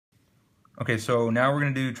Okay, so now we're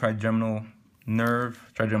going to do trigeminal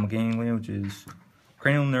nerve, trigeminal ganglion, which is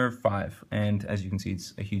cranial nerve 5. And as you can see,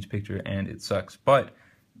 it's a huge picture and it sucks. But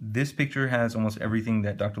this picture has almost everything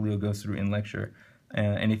that Dr. Leo goes through in lecture.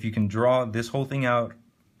 And if you can draw this whole thing out,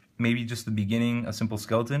 maybe just the beginning, a simple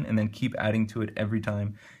skeleton, and then keep adding to it every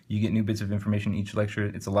time you get new bits of information each lecture,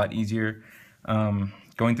 it's a lot easier.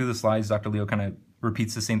 Going through the slides, Dr. Leo kind of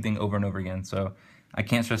repeats the same thing over and over again. So I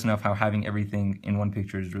can't stress enough how having everything in one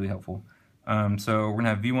picture is really helpful. So we're going to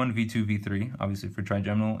have V1, V2, V3, obviously for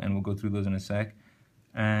trigeminal, and we'll go through those in a sec.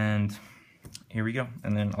 And here we go.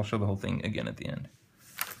 And then I'll show the whole thing again at the end.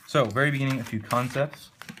 So very beginning, a few concepts.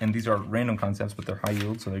 And these are random concepts, but they're high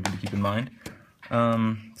yield, so they're good to keep in mind.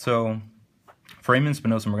 So foramen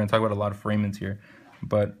spinosum, we're going to talk about a lot of foramens here.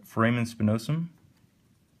 But foramen spinosum,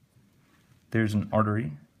 there's an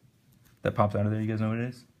artery that pops out of there. You guys know what it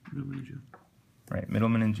is? Middle meningeal. Right, middle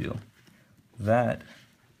meningeal. That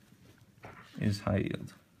is high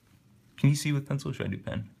yield. Can you see with pencil or should I do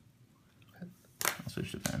pen? I'll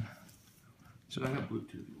switch to pen. So I have blue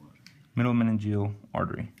too if you want. Middle meningeal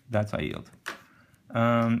artery. That's high yield.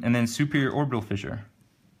 And then superior orbital fissure.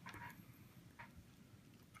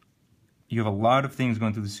 You have a lot of things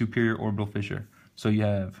going through the superior orbital fissure. So you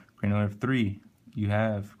have cranial nerve 3, you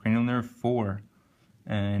have cranial nerve 4,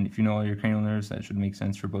 and if you know all your cranial nerves, that should make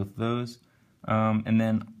sense for both of those. And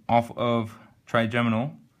then off of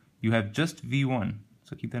trigeminal, you have just V1.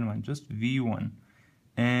 So keep that in mind, just V1.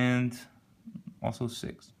 And also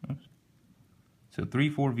 6. Oops. So 3,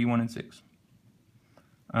 4, V1, and 6.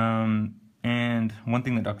 And one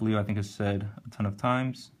thing that Dr. Leo, I think, has said a ton of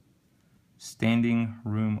times, standing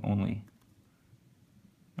room only.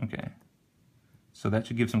 Okay. So that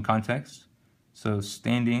should give some context. So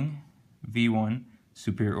standing, V1,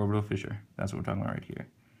 superior orbital fissure. That's what we're talking about right here.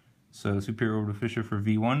 So superior orbital fissure for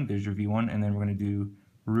V1, there's your V1, and then we're going to do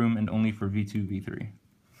room and only for V2, V3.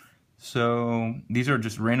 So these are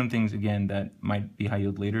just random things, again, that might be high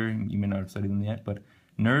yield later. You may not have studied them yet, but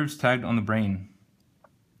nerves tagged on the brain.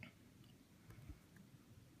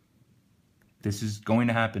 This is going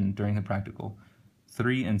to happen during the practical.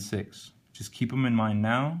 3 and 6. Just keep them in mind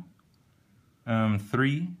now.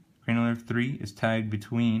 3, cranial nerve 3 is tagged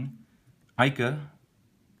between ICA,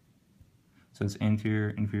 so it's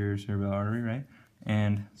anterior inferior cerebellar artery, right?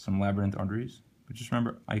 And some labyrinth arteries. But just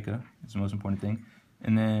remember, ICA is the most important thing.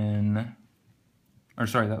 And then, or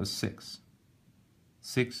sorry, that was 6.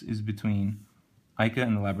 6 is between ICA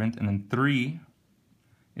and the labyrinth. And then 3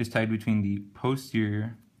 is tied between the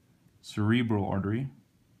posterior cerebral artery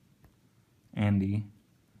and the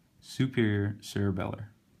superior cerebellar.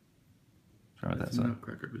 Sorry, that's a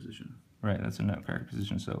nutcracker position. Right, that's a nutcracker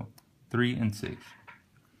position. So 3 and 6.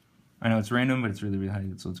 I know it's random, but it's really, really high,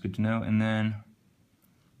 so it's good to know. And then,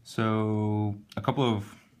 so a couple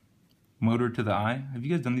of motor to the eye. Have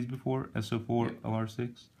you guys done these before? SO4, yeah.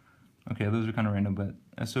 LR6? Okay, those are kind of random, but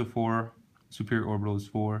SO4, superior orbital is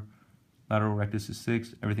 4, lateral rectus is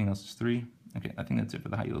 6, everything else is 3. Okay, I think that's it for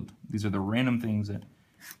the high yield. These are the random things that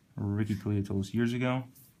Ricky Toledo told us years ago.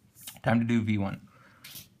 Time to do V1.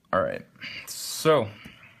 All right, so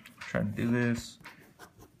try to do this.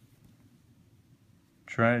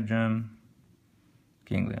 Trigeminal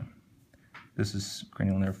ganglion. This is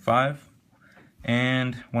cranial nerve 5.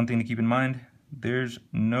 And one thing to keep in mind, there's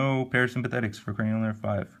no parasympathetics for cranial nerve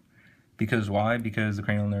 5. Because why? Because the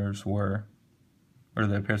cranial nerves were, or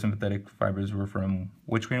the parasympathetic fibers were from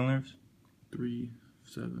which cranial nerves? 3,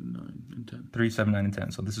 7, 9, and 10. 3, 7, 9, and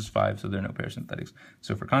 10. So this is 5, so there are no parasympathetics.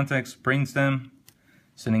 So for context, brainstem,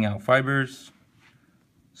 sending out fibers.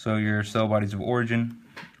 So your cell bodies of origin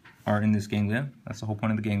are in this ganglia. That's the whole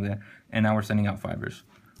point of the ganglia. And now we're sending out fibers.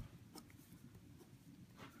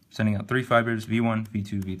 Sending out 3 fibers, V1,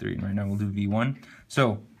 V2, V3. And right now we'll do V1.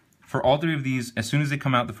 So for all 3 of these, as soon as they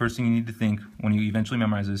come out, the first thing you need to think when you eventually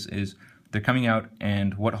memorize this is they're coming out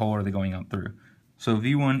and what hole are they going out through. So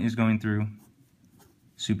V1 is going through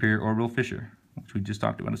superior orbital fissure, which we just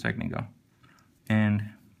talked about a second ago. And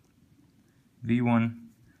V1,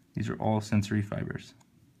 these are all sensory fibers.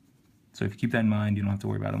 So if you keep that in mind, you don't have to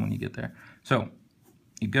worry about them when you get there. So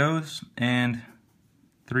it goes, and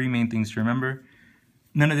 3 main things to remember.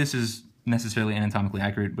 None of this is necessarily anatomically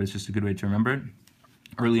accurate, but it's just a good way to remember it.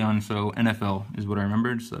 Early on, so NFL is what I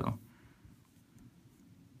remembered, so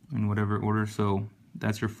in whatever order. So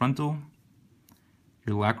that's your frontal,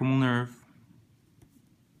 your lacrimal nerve,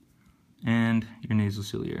 and your nasal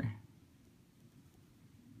ciliary.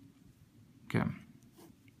 Okay.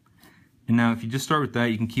 And now if you just start with that,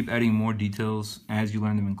 you can keep adding more details as you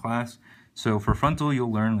learn them in class. So for frontal,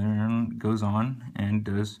 you'll learn goes on and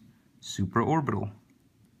does supraorbital.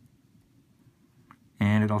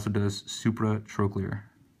 and it also does supratrochlear,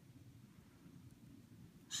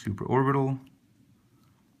 supraorbital,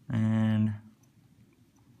 and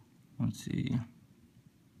let's see,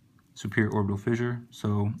 superior orbital fissure.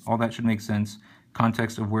 So all that should make sense.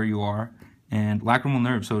 Context of where you are. And lacrimal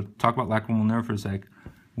nerve. So talk about lacrimal nerve for a sec.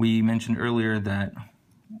 We mentioned earlier that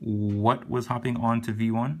what was hopping on to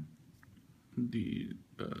V1? The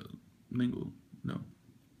lingual. No.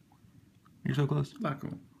 You're so close.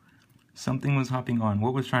 Lacrimal. Something was hopping on.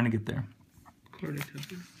 What was trying to get there? Cardiac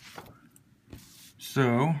temple.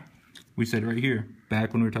 So we said right here,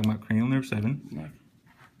 back when we were talking about cranial nerve 7.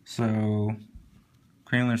 So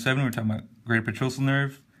cranial nerve 7, we were talking about greater petrosal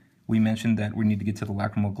nerve. We mentioned that we need to get to the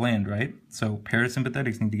lacrimal gland, right? So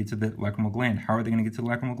parasympathetics need to get to the lacrimal gland. How are they going to get to the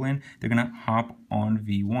lacrimal gland? They're going to hop on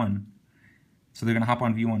V1. So they're going to hop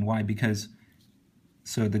on V1. Why? Because,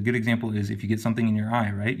 so the good example is if you get something in your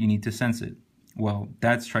eye, right? You need to sense it. Well,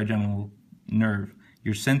 that's trigeminal nerve.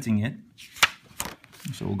 You're sensing it.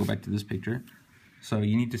 So we'll go back to this picture. So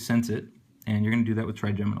you need to sense it, and you're going to do that with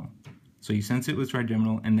trigeminal. So you sense it with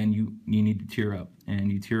trigeminal, and then you need to tear up, and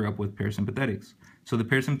you tear up with parasympathetics. So the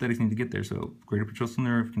parasympathetics need to get there. So greater petrosal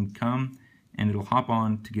nerve can come, and it'll hop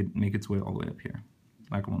on to make its way all the way up here.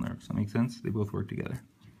 Lacrimal nerve. Does that make sense? They both work together.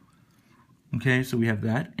 Okay, so we have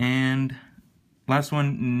that. And last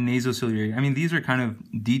one, nasociliary. I mean, these are kind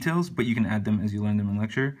of details, but you can add them as you learn them in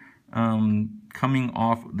lecture. Coming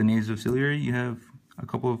off the nasociliary, you have a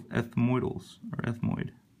couple of ethmoidals, or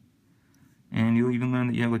ethmoid. And you'll even learn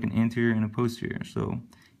that you have like an anterior and a posterior. So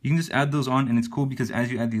you can just add those on, and it's cool because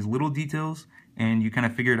as you add these little details and you kind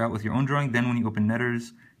of figure it out with your own drawing, then when you open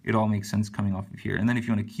netters, it all makes sense coming off of here. And then if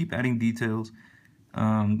you want to keep adding details,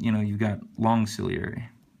 you know, you've got long ciliary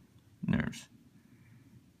nerves.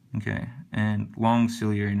 Okay, and long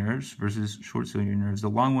ciliary nerves versus short ciliary nerves. The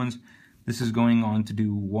long ones, this is going on to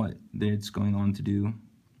do what? It's going on to do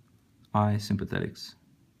eye sympathetics.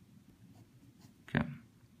 Okay.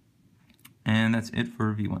 And that's it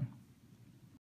for V1.